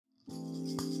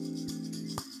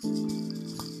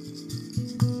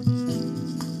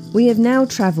We have now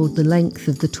travelled the length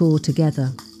of the Tor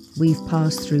together. We've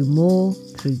passed through moor,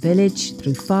 through village,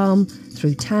 through farm,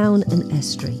 through town and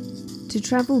estuary. To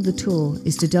travel the Tor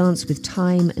is to dance with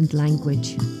time and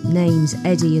language. Names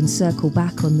eddy and circle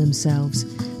back on themselves,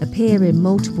 appear in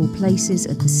multiple places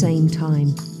at the same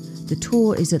time. The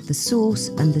Tor is at the source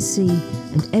and the sea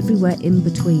and everywhere in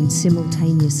between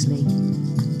simultaneously.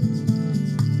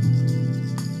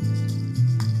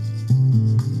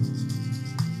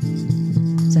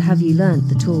 So have you learnt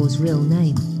the Tor's real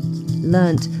name?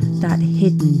 Learnt that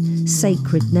hidden,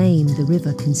 sacred name the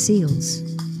river conceals?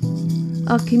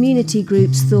 Our community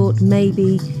groups thought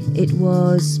maybe it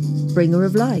was bringer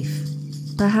of life,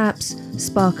 perhaps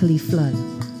sparkly flow,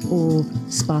 or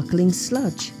sparkling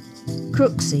sludge,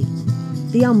 Crooksey,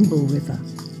 the Umble River,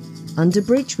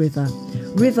 Underbridge River,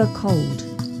 river cold,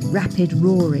 rapid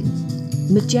roaring,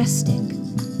 majestic,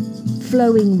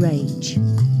 flowing rage,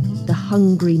 the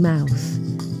hungry mouth,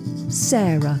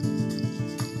 Sarah.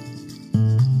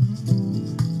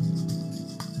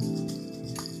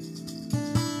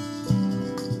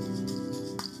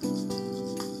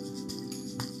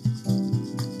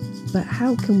 But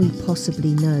how can we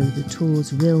possibly know the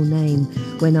Tor's real name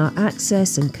when our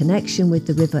access and connection with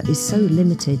the river is so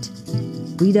limited?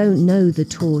 We don't know the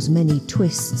Tor's many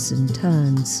twists and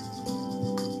turns.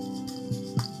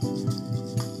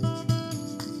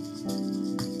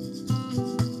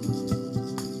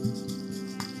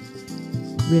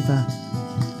 River,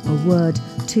 a word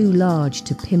too large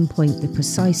to pinpoint the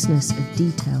preciseness of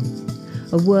detail.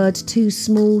 A word too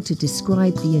small to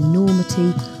describe the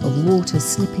enormity of water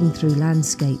slipping through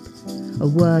landscape. A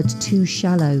word too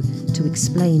shallow to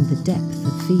explain the depth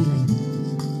of feeling.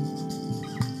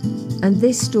 And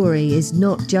this story is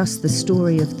not just the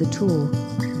story of the Tor.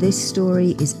 This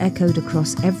story is echoed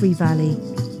across every valley,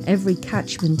 every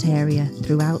catchment area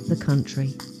throughout the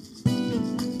country.